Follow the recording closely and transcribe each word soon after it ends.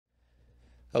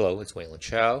Hello, it's Wayland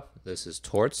Chow. This is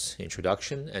Torts,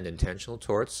 Introduction and Intentional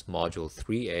Torts, Module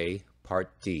 3A, Part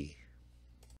D.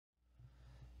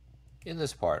 In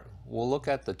this part, we'll look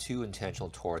at the two intentional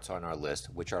torts on our list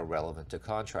which are relevant to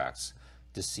contracts: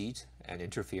 deceit and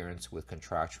interference with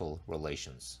contractual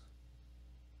relations.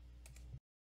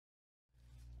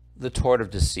 The tort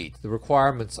of deceit. The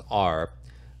requirements are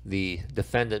the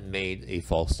defendant made a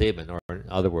false statement, or in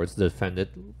other words, the defendant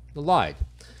lied.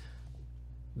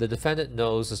 The defendant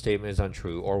knows the statement is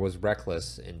untrue or was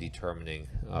reckless in determining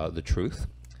the truth.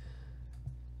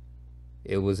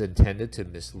 It was intended to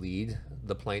mislead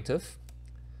the plaintiff,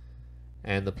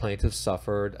 and the plaintiff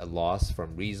suffered a loss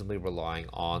from reasonably relying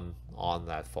on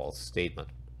that false statement.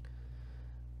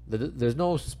 There's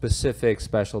no specific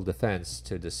special defense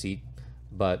to deceit,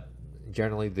 but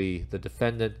generally the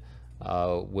defendant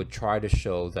would try to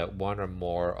show that one or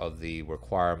more of the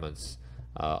requirements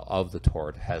of the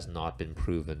tort has not been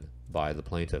proven by the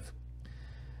plaintiff.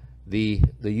 The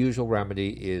usual remedy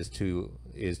is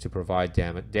to provide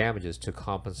damages to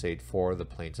compensate for the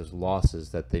plaintiff's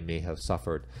losses that they may have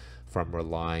suffered from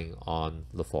relying on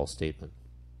the false statement.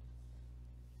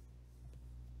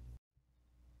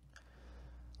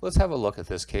 Let's have a look at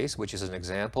this case, which is an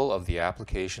example of the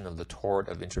application of the tort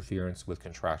of interference with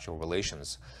contractual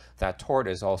relations. That tort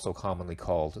is also commonly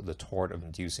called the tort of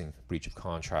inducing breach of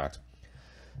contract.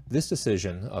 This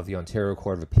decision of the Ontario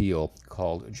Court of Appeal,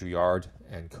 called Grad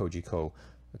and Cogeco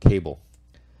Cable,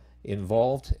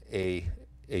 involved a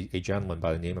gentleman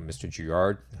by the name of Mr.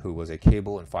 Grad, who was a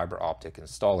cable and fiber optic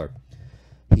installer.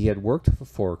 He had worked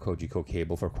for Cogeco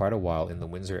Cable for quite a while in the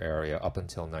Windsor area up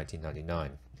until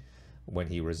 1999, when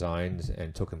he resigned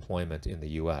and took employment in the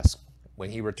U.S. When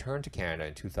he returned to Canada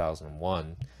in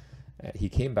 2001, he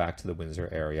came back to the Windsor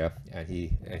area and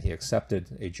he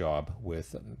accepted a job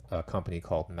with a company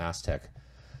called Mastech.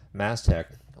 Mastech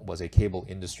was a cable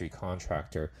industry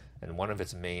contractor, and one of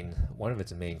its main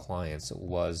clients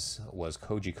was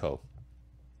Cogeco.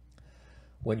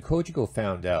 When Cogeco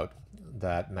found out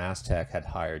that Mastech had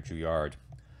hired Grad,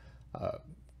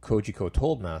 Cogeco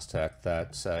told Mastech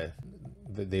that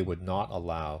they would not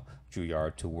allow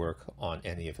Grad to work on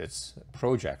any of its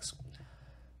projects.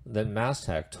 Then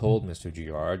Mastech told Mr.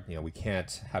 Grad, we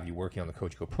can't have you working on the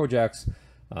Cogeco projects.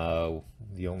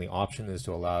 The only option is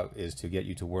to get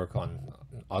you to work on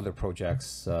other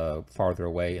projects farther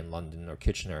away in London or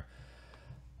Kitchener.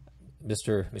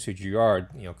 Mr.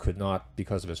 Grad, could not,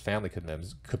 because of his family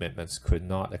commitments, could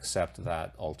not accept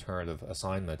that alternative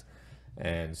assignment,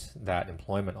 and that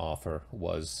employment offer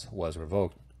was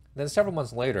revoked. Then several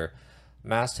months later,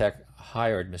 Mastech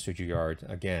hired Mr.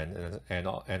 Grad again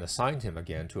and assigned him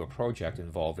again to a project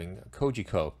involving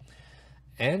Cogeco.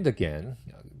 And again,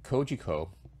 Cogeco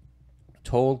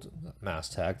told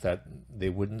Mastech that they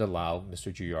wouldn't allow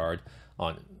Mr. Grad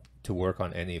to work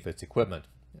on any of its equipment.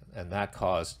 And that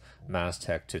caused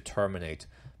Mastech to terminate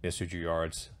Mr.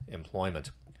 Grad's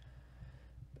employment.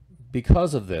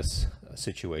 Because of this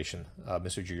situation,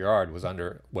 Mr. Grad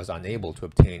was unable to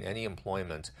obtain any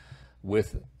employment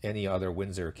with any other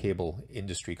Windsor cable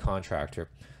industry contractor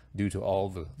due to all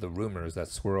the rumors that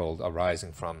swirled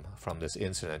arising from this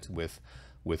incident with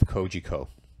Cogeco.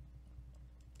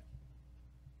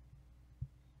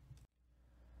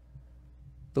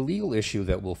 The legal issue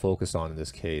that we'll focus on in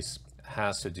this case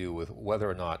has to do with whether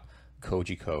or not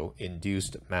Cogeco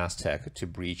induced Mastech to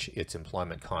breach its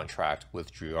employment contract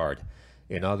with Grad.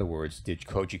 In other words, did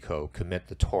Cogeco commit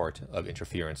the tort of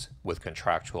interference with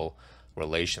contractual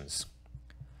relations?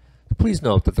 Please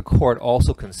note that the court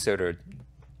also considered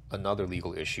another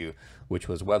legal issue, which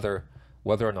was whether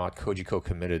or not Cogeco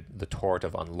committed the tort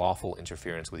of unlawful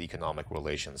interference with economic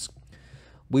relations.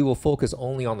 We will focus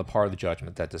only on the part of the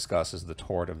judgment that discusses the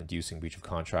tort of inducing breach of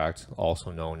contract,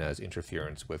 also known as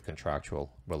interference with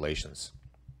contractual relations.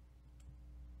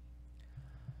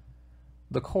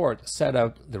 The court set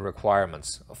out the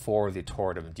requirements for the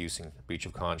tort of inducing breach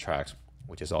of contract,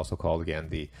 which is also called, again,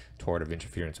 the tort of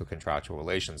interference with contractual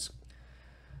relations.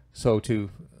 So to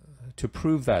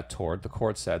prove that tort, the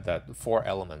court said that 4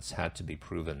 elements had to be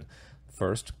proven.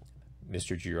 First,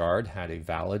 Mr. Grad had a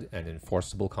valid and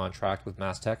enforceable contract with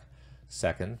Mastech.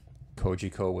 Second,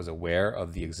 Cogeco was aware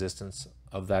of the existence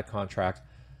of that contract.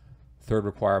 Third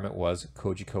requirement was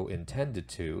Cogeco intended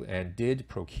to and did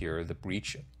procure the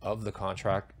breach of the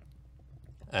contract.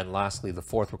 And lastly, the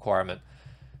fourth requirement,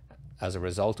 as a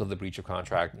result of the breach of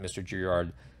contract, Mr.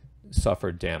 Grad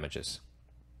suffered damages.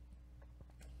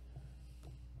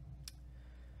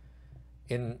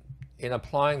 In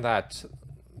applying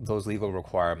those legal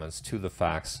requirements to the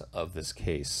facts of this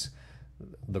case,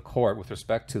 the court, with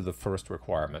respect to the first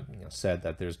requirement, said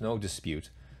that there's no dispute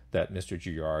that Mr.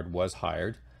 Girard was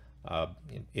hired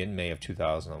in May of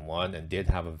 2001 and did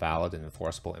have a valid and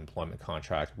enforceable employment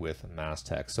contract with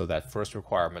MassTech. So that first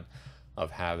requirement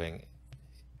of having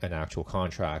an actual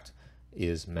contract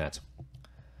is met.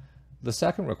 The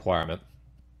second requirement,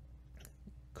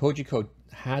 Kojiko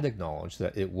had acknowledged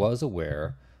that it was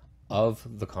aware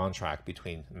of the contract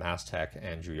between MassTech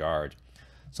and Girard.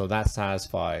 So that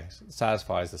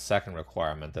satisfies the second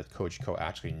requirement, that Kojiko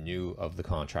actually knew of the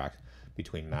contract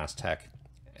between MassTech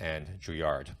and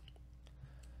Girard.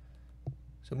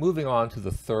 So moving on to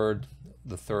the third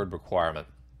requirement.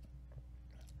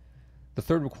 The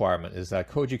third requirement is that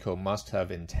Kojiko must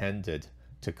have intended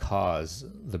to cause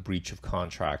the breach of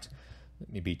contract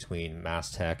between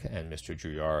MassTech and Mr.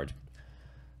 Girard.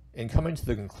 In coming to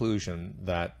the conclusion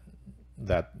that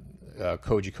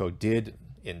Kojiko did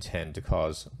intend to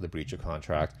cause the breach of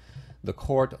contract, the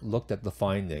court looked at the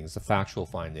findings, the factual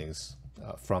findings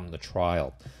from the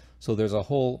trial. So there's a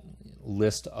whole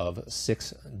list of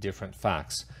 6 different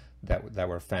facts that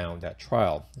were found at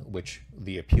trial, which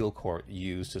the appeal court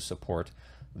used to support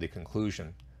the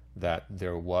conclusion that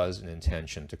there was an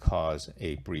intention to cause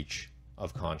a breach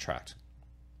of contract.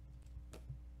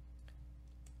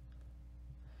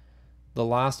 The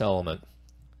last element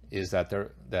is that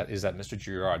Mr.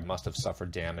 Girard must have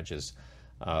suffered damages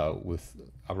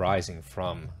arising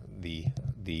from the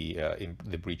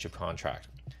breach of contract,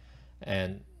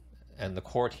 and the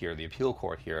court here, the appeal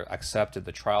court here, accepted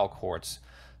the trial court's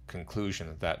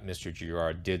conclusion that Mr.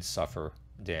 Girard did suffer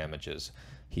damages.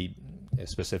 He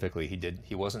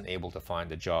wasn't able to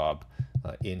find a job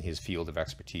in his field of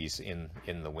expertise in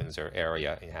the Windsor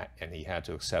area, and he had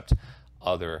to accept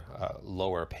other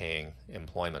lower paying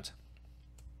employment.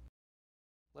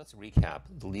 Let's recap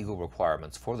the legal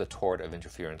requirements for the tort of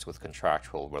interference with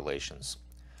contractual relations.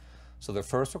 So the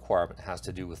first requirement has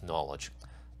to do with knowledge.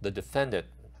 The defendant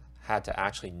had to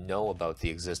actually know about the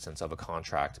existence of a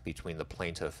contract between the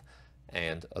plaintiff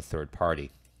and a third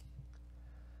party.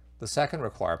 The second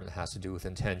requirement has to do with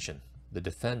intention. The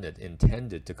defendant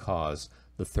intended to cause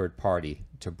the third party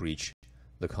to breach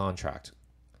the contract.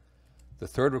 The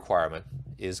third requirement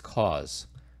is cause.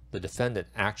 The defendant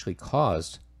actually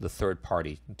caused the third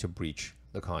party to breach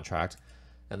the contract.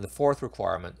 And the fourth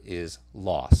requirement is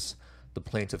loss. The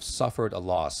plaintiff suffered a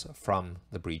loss from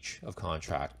the breach of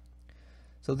contract.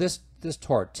 So this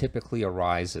tort typically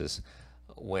arises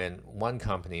when one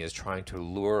company is trying to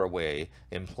lure away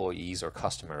employees or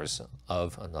customers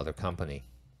of another company.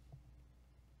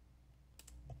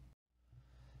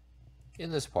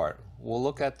 In this part, we'll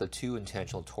look at the 2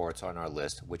 intentional torts on our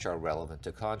list which are relevant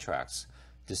to contracts: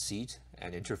 deceit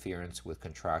and interference with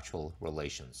contractual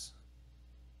relations.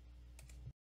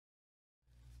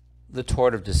 The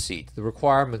tort of deceit. The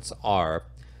requirements are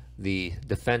the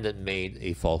defendant made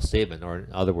a false statement, or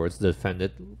in other words, the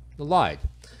defendant lied.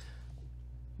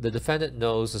 The defendant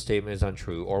knows the statement is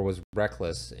untrue or was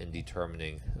reckless in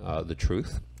determining the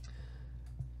truth.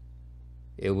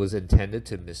 It was intended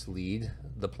to mislead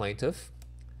the plaintiff,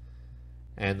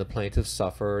 and the plaintiff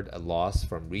suffered a loss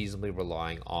from reasonably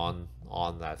relying on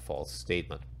that false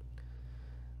statement.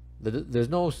 There's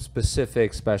no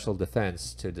specific special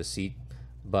defense to deceit,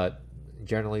 but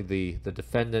generally the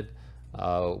defendant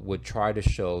would try to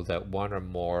show that one or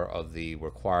more of the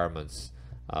requirements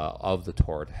of the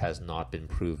tort has not been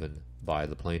proven by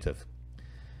the plaintiff.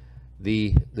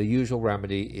 The usual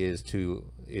remedy is to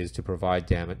provide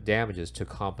damages to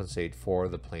compensate for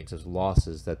the plaintiff's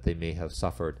losses that they may have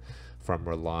suffered from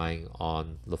relying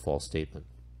on the false statement.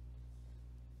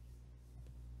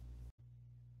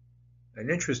 An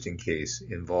interesting case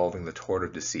involving the tort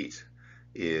of deceit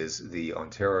is the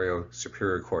Ontario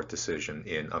Superior Court decision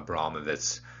in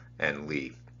Abramovitz and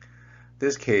Lee.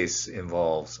 This case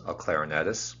involves a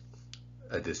clarinetist,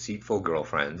 a deceitful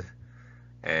girlfriend,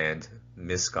 and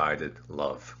misguided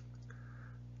love.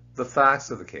 The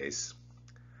facts of the case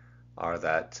are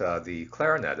that the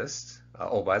clarinetist,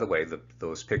 oh, by the way,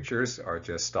 those pictures are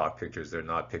just stock pictures. They're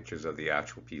not pictures of the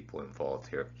actual people involved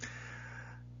here.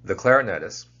 The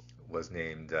clarinetist was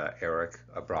named Eric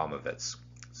Abramovitz.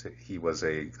 So he was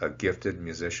a gifted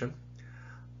musician.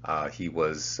 He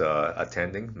was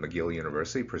attending McGill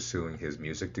University, pursuing his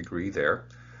music degree there.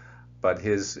 But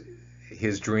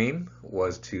his dream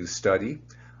was to study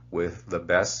with the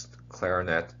best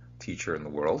clarinet teacher in the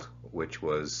world, which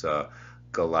was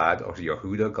Galad, or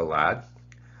Yehuda Galad,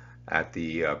 at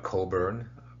the Coburn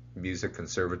Music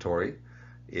Conservatory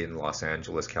in Los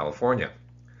Angeles, California.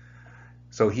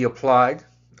 So he applied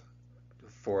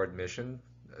for admission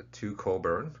to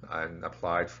Coburn and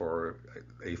applied for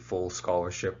a full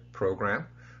scholarship program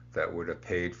that would have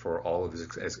paid for all of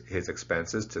his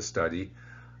expenses to study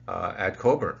at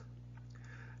Cockburn.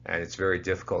 And it's very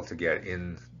difficult to get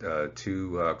in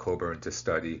to Cockburn to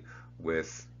study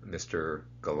with Mr.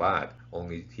 Grad.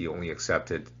 He only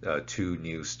accepted 2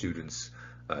 new students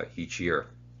each year.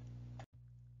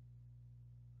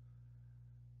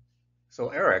 So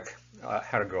Eric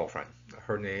had a girlfriend.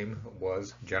 Her name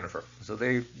was Jennifer. So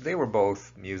they were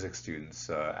both music students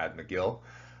at McGill,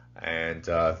 and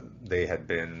they had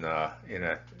been in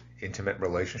an intimate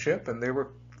relationship, and they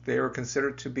were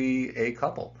considered to be a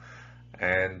couple.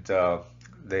 And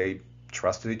they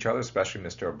trusted each other, especially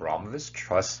Mr. Abramovich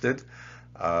trusted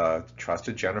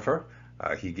Jennifer.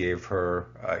 He gave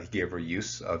her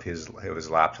use of his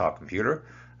laptop computer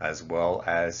as well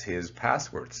as his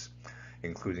passwords,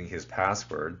 including his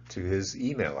password to his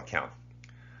email account.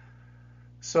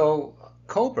 So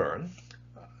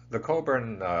the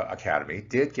Cockburn Academy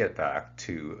did get back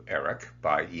to Eric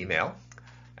by email,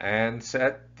 and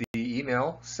the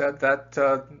email said that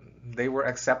they were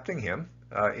accepting him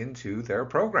into their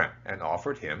program and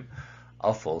offered him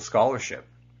a full scholarship.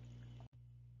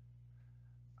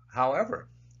 However,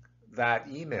 that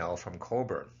email from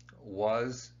Cockburn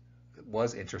was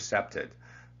intercepted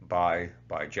by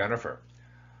Jennifer.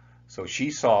 So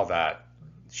she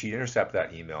intercepted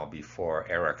that email before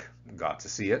Eric got to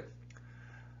see it,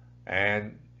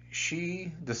 and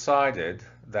she decided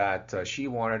that she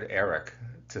wanted Eric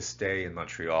to stay in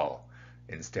Montreal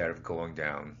instead of going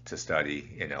down to study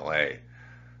in LA.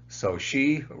 So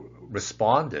she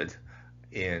responded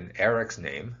in Eric's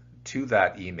name to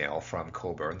that email from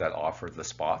Cockburn that offered the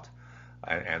spot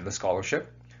and the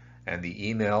scholarship, and the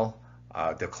email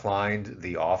declined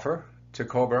the offer to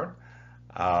Cockburn,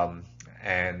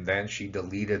 and then she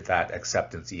deleted that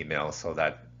acceptance email so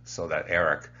that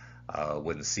Eric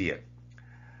wouldn't see it.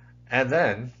 And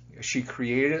then she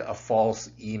created a false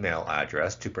email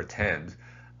address to pretend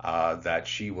that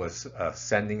she was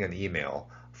sending an email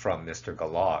from Mr.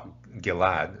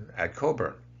 Grad at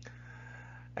Cockburn.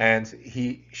 And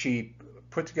she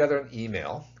put together an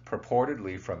email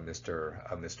purportedly from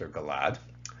Mr. Grad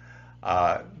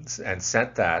and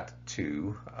sent that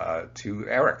to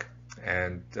Eric,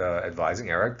 and advising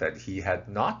Eric that he had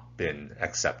not been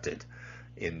accepted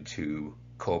into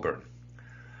Cockburn.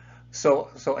 So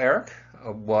Eric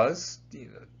was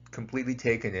completely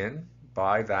taken in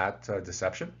by that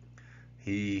deception.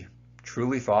 He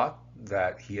truly thought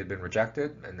that he had been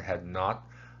rejected and had not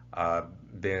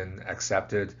been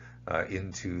accepted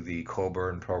into the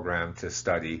Cockburn program to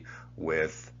study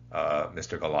with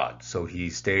Mr. Grad. So he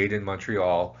stayed in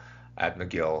Montreal at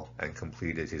McGill and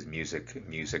completed his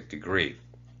music degree.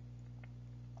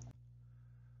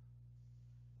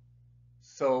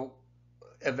 So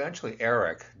eventually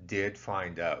Eric did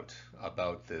find out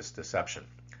about this deception,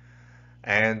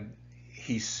 and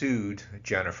he sued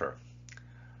Jennifer.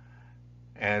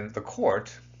 And the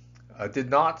court did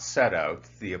not set out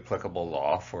the applicable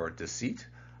law for deceit,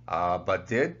 but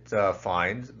did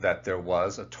find that there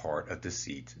was a tort of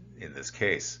deceit in this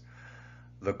case.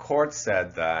 The court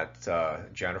said that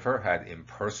Jennifer had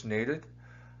impersonated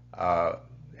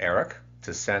Eric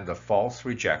to send a false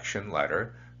rejection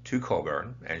letter to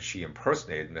Cockburn, and she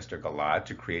impersonated Mr. Grad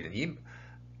to create an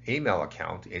email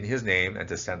account in his name and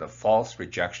to send a false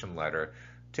rejection letter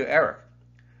to Eric.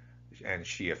 And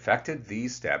she effected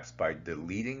these steps by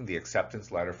deleting the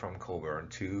acceptance letter from Cockburn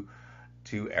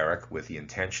to Eric with the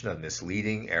intention of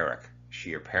misleading Eric.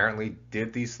 She apparently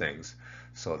did these things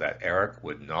so that Eric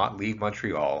would not leave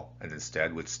Montreal and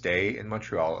instead would stay in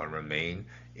Montreal and remain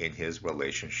in his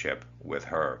relationship with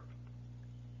her.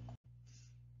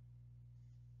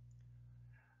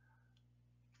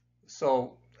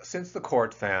 So, since the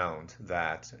court found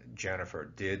that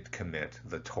Jennifer did commit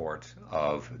the tort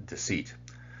of deceit,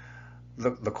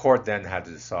 the court then had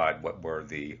to decide what were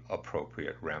the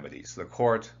appropriate remedies. The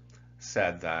court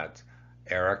said that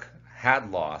Eric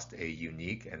had lost a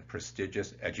unique and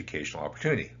prestigious educational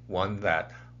opportunity, one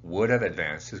that would have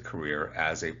advanced his career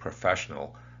as a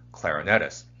professional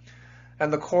clarinetist.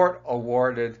 And the court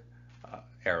awarded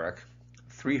Eric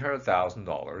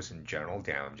 $300,000 in general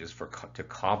damages to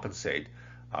compensate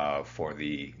for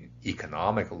the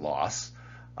economic loss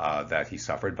that he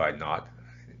suffered by not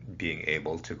being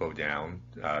able to go down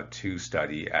to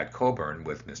study at Cockburn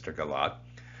with Mr. Grad.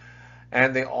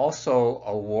 And they also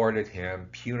awarded him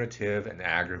punitive and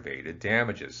aggravated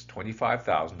damages,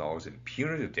 $25,000 in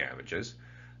punitive damages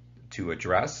to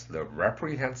address the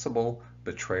reprehensible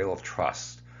betrayal of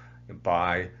trust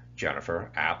by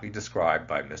Jennifer, aptly described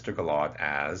by Mr. Grad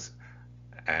as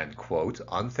an, quote,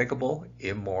 unthinkable,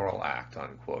 immoral act,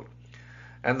 unquote.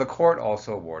 And the court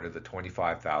also awarded the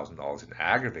 $25,000 in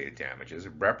aggravated damages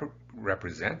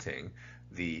representing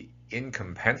the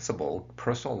incompensable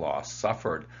personal loss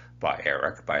suffered by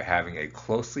Eric by having a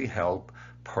closely held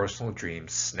personal dream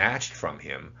snatched from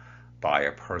him by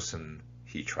a person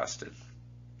he trusted.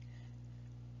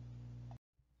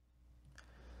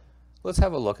 Let's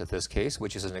have a look at this case,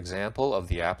 which is an example of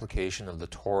the application of the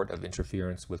tort of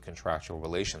interference with contractual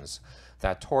relations.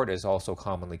 That tort is also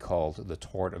commonly called the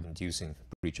tort of inducing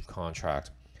breach of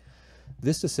contract.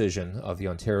 This decision of the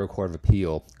Ontario Court of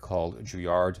Appeal, called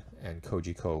Jouillard and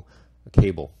Cogeco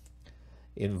Cable,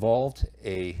 involved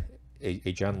a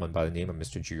gentleman by the name of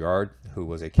Mr. Jouillard, who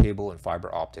was a cable and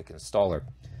fiber optic installer.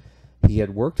 He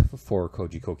had worked for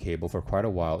Cogeco Cable for quite a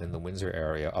while in the Windsor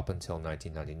area up until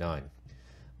 1999.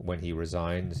 When he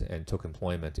resigned and took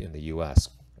employment in the U.S.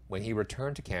 When he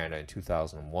returned to Canada in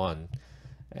 2001,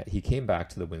 he came back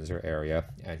to the Windsor area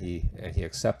and he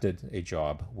accepted a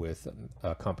job with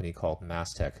a company called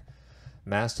Mastech.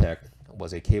 Mastech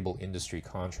was a cable industry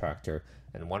contractor,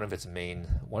 and one of its main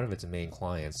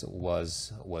clients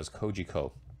was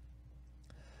Cogeco.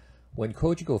 When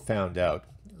Cogeco found out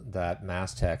that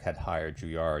Mastech had hired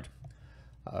Jouillard,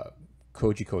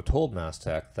 Cogeco told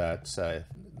Mastech that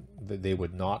they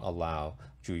would not allow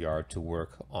Jouillard to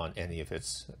work on any of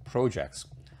its projects.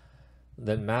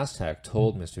 Then Mastech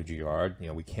told Mr. Jouillard,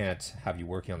 we can't have you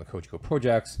working on the Cogeco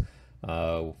projects.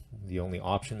 The only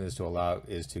option is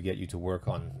to get you to work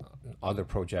on other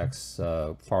projects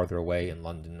farther away in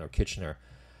London or Kitchener.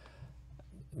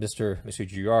 Mr.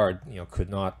 Jouillard, could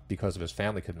not, because of his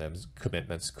family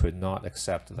commitments, could not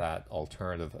accept that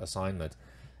alternative assignment,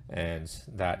 and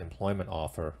that employment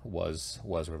offer was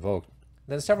revoked.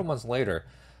 Then several months later,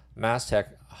 Mastech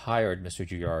hired Mr.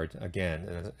 Jouillard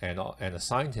again and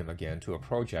assigned him again to a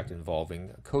project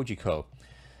involving Cogeco.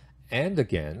 And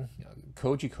again,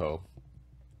 Cogeco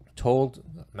told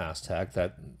Mastech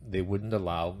that they wouldn't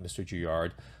allow Mr.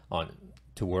 Jouillard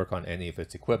to work on any of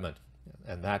its equipment.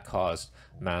 And that caused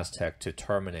Mastech to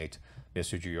terminate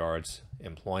Mr. Jouillard's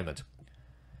employment.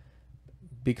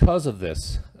 Because of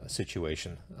this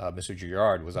situation, Mr.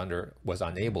 Jouillard was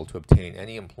unable to obtain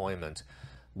any employment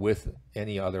with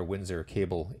any other Windsor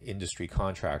cable industry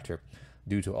contractor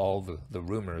due to all the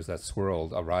rumors that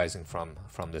swirled arising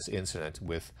from this incident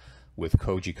with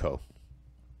Cogeco.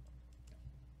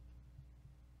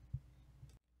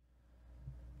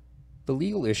 The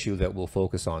legal issue that we'll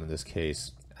focus on in this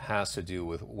case has to do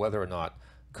with whether or not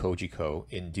Cogeco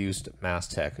induced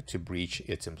Mastech to breach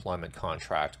its employment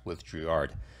contract with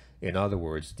Jouillard. In other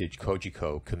words, did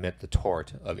Cogeco commit the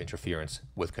tort of interference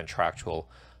with contractual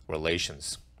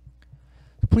relations?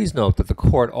 Please note that the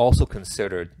court also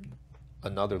considered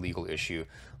another legal issue,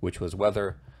 which was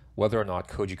whether or not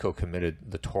Cogeco committed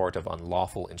the tort of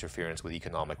unlawful interference with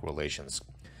economic relations.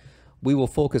 We will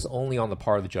focus only on the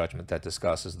part of the judgment that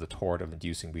discusses the tort of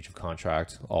inducing breach of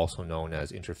contract, also known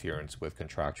as interference with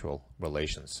contractual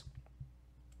relations.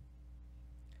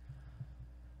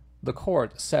 The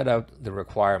court set out the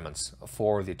requirements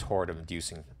for the tort of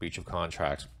inducing breach of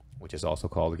contract, which is also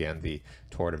called, again, the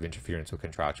tort of interference with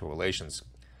contractual relations.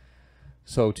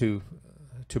 So to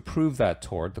prove that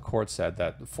tort, the court said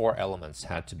that 4 elements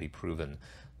had to be proven.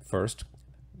 First,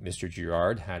 Mr.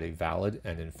 Jouillard had a valid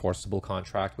and enforceable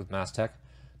contract with Mastech.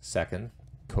 Second,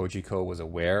 Cogeco was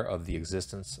aware of the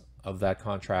existence of that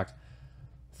contract.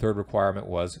 Third requirement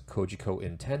was Cogeco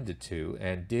intended to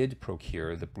and did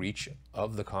procure the breach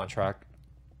of the contract.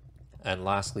 And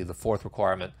lastly, the fourth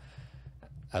requirement,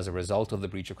 as a result of the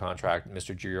breach of contract,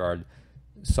 Mr. Jouillard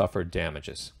suffered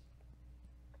damages.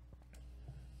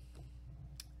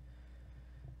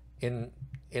 In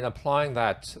applying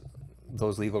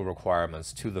those legal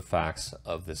requirements to the facts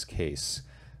of this case,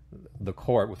 the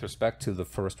court, with respect to the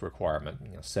first requirement,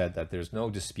 said that there's no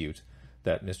dispute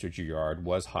that Mr. Jouillard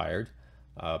was hired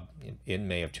in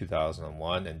May of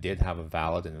 2001 and did have a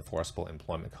valid and enforceable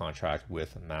employment contract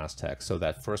with Mastech. So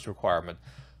that first requirement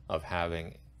of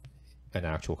having an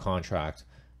actual contract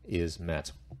is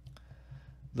met.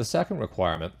 The second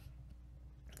requirement,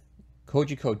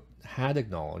 Cogeco had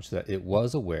acknowledged that it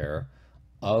was aware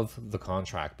of the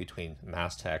contract between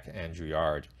Mastech and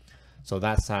Jouillard. So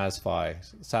that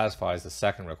satisfies the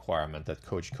second requirement, that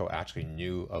Cogeco actually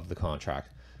knew of the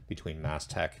contract between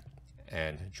Mastech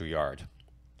and Jouillard.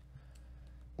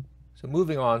 So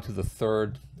moving on to the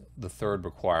third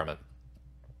requirement.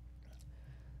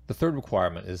 The third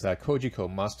requirement is that Cogeco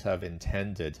must have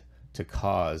intended to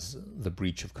cause the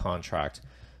breach of contract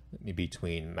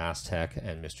between Mastech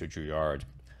and Mr. Jouillard.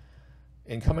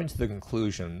 In coming to the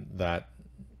conclusion that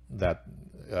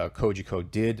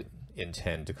Cogeco did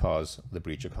intend to cause the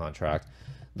breach of contract,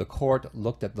 the court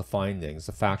looked at the findings,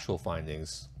 the factual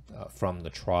findings from the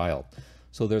trial.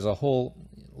 So there's a whole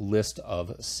list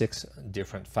of 6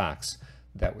 different facts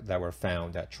that were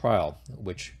found at trial,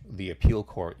 which the appeal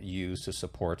court used to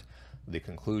support the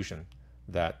conclusion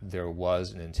that there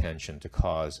was an intention to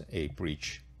cause a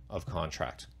breach of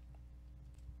contract.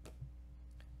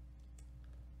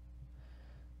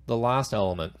 The last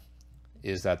element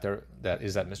is that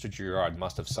Mr. Girard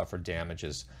must have suffered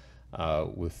damages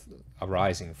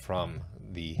arising from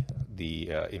the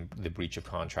breach of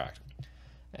contract,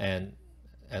 and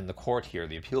the court here,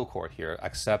 the appeal court here,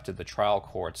 accepted the trial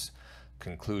court's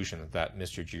conclusion that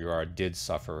Mr. Girard did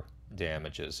suffer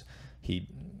damages. He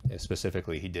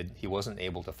wasn't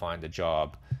able to find a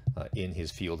job in his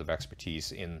field of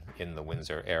expertise in the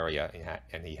Windsor area,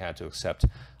 and he had to accept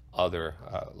other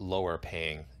lower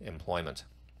paying employment.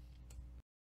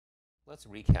 Let's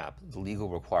recap the legal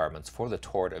requirements for the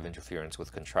tort of interference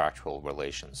with contractual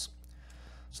relations.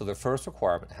 So the first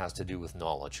requirement has to do with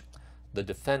knowledge. The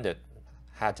defendant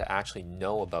had to actually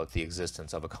know about the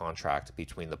existence of a contract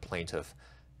between the plaintiff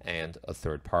and a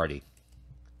third party.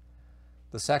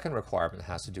 The second requirement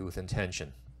has to do with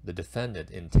intention. The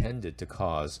defendant intended to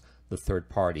cause the third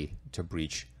party to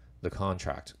breach the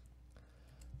contract.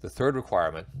 The third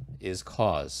requirement is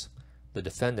cause. The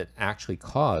defendant actually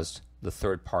caused the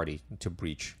third party to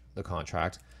breach the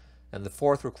contract. And the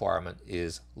fourth requirement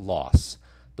is loss.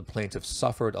 The plaintiff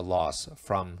suffered a loss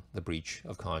from the breach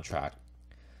of contract.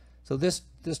 So this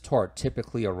tort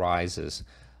typically arises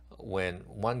when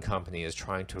one company is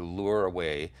trying to lure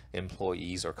away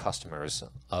employees or customers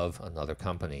of another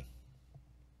company.